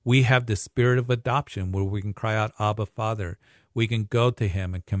 We have the spirit of adoption where we can cry out, Abba, Father. We can go to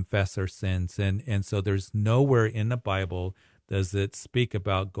him and confess our sins. And so there's nowhere in the Bible does it speak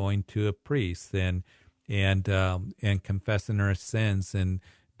about going to a priest and confessing our sins and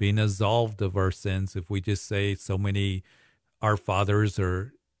being absolved of our sins. If we just say so many Our Fathers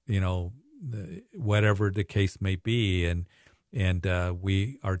or, whatever the case may be, and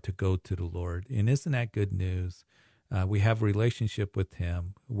we are to go to the Lord. And isn't that good news? We have a relationship with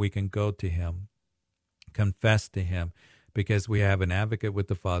him. We can go to him, confess to him, because we have an advocate with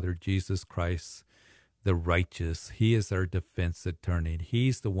the Father, Jesus Christ, the righteous. He is our defense attorney.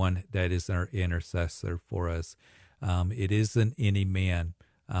 He's the one that is our intercessor for us. It isn't any man.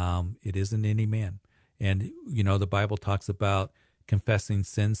 It isn't any man. And, the Bible talks about confessing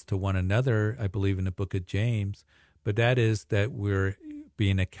sins to one another, I believe in the book of James, but that is that we're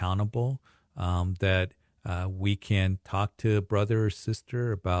being accountable, that we can talk to a brother or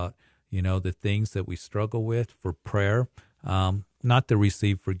sister about, the things that we struggle with for prayer, not to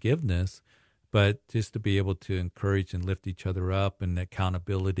receive forgiveness, but just to be able to encourage and lift each other up and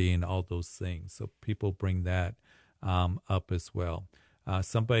accountability and all those things. So people bring that up as well.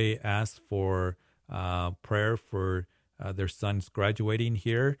 Somebody asked for prayer for their sons graduating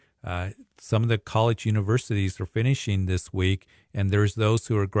here. Some of the college universities are finishing this week, and there's those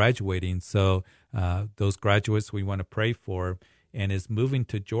who are graduating. So those graduates we want to pray for, and is moving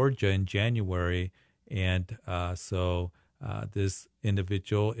to Georgia in January. And so this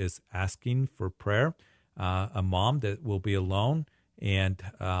individual is asking for prayer, a mom that will be alone, and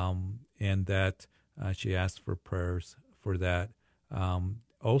that she asks for prayers for that.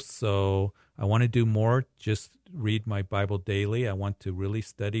 Also, I want to do more, just read my Bible daily. I want to really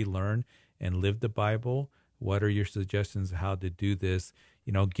study, learn, and live the Bible. What are your suggestions how to do this?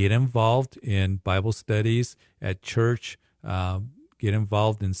 Get involved in Bible studies at church. Get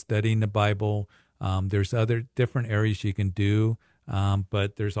involved in studying the Bible. There's other different areas you can do,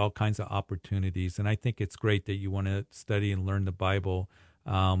 but there's all kinds of opportunities. And I think it's great that you want to study and learn the Bible.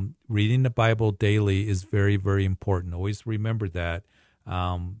 Reading the Bible daily is very, very important. Always remember that.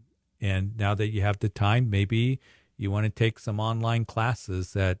 And now that you have the time, maybe you want to take some online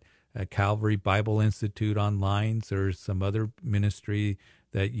classes at Calvary Bible Institute online or some other ministry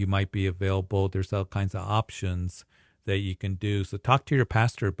that you might be available. There's all kinds of options that you can do. So talk to your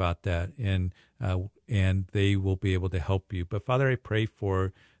pastor about that, and they will be able to help you. But Father, I pray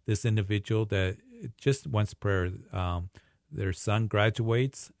for this individual that just wants prayer. Their son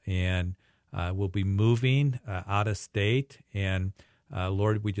graduates and will be moving out of state. And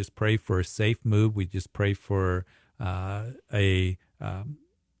Lord, we just pray for a safe move. We just pray for a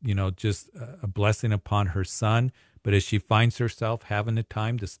blessing upon her son. But as she finds herself having the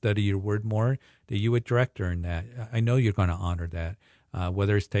time to study your word more, that you would direct her in that. I know you're going to honor that,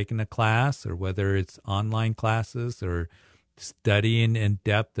 whether it's taking a class or whether it's online classes or studying in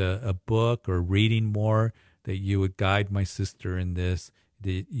depth a book or reading more, that you would guide my sister in this,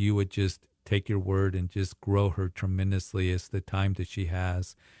 that you would just take your word and just grow her tremendously as the time that she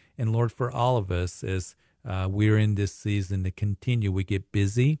has. And Lord, for all of us, as we're in this season to continue, we get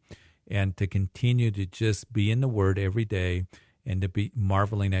busy, and to continue to just be in the Word every day and to be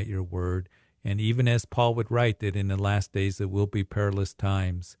marveling at your Word. And even as Paul would write that in the last days it will be perilous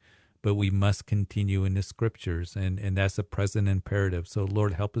times, but we must continue in the Scriptures, and that's a present imperative. So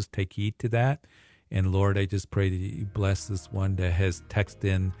Lord, help us take heed to that. And Lord, I just pray that you bless this one that has texted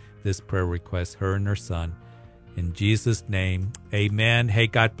in this prayer request, her and her son. In Jesus' name, amen. Hey,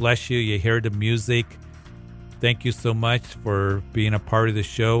 God bless you. You hear the music. Thank you so much for being a part of the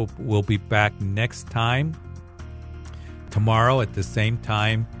show. We'll be back next time, tomorrow at the same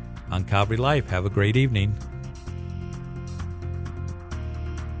time on Calvary Life. Have a great evening.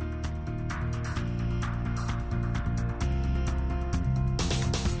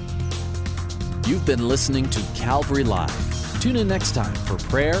 You've been listening to Calvary Live. Tune in next time for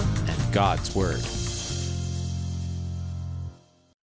prayer and God's Word.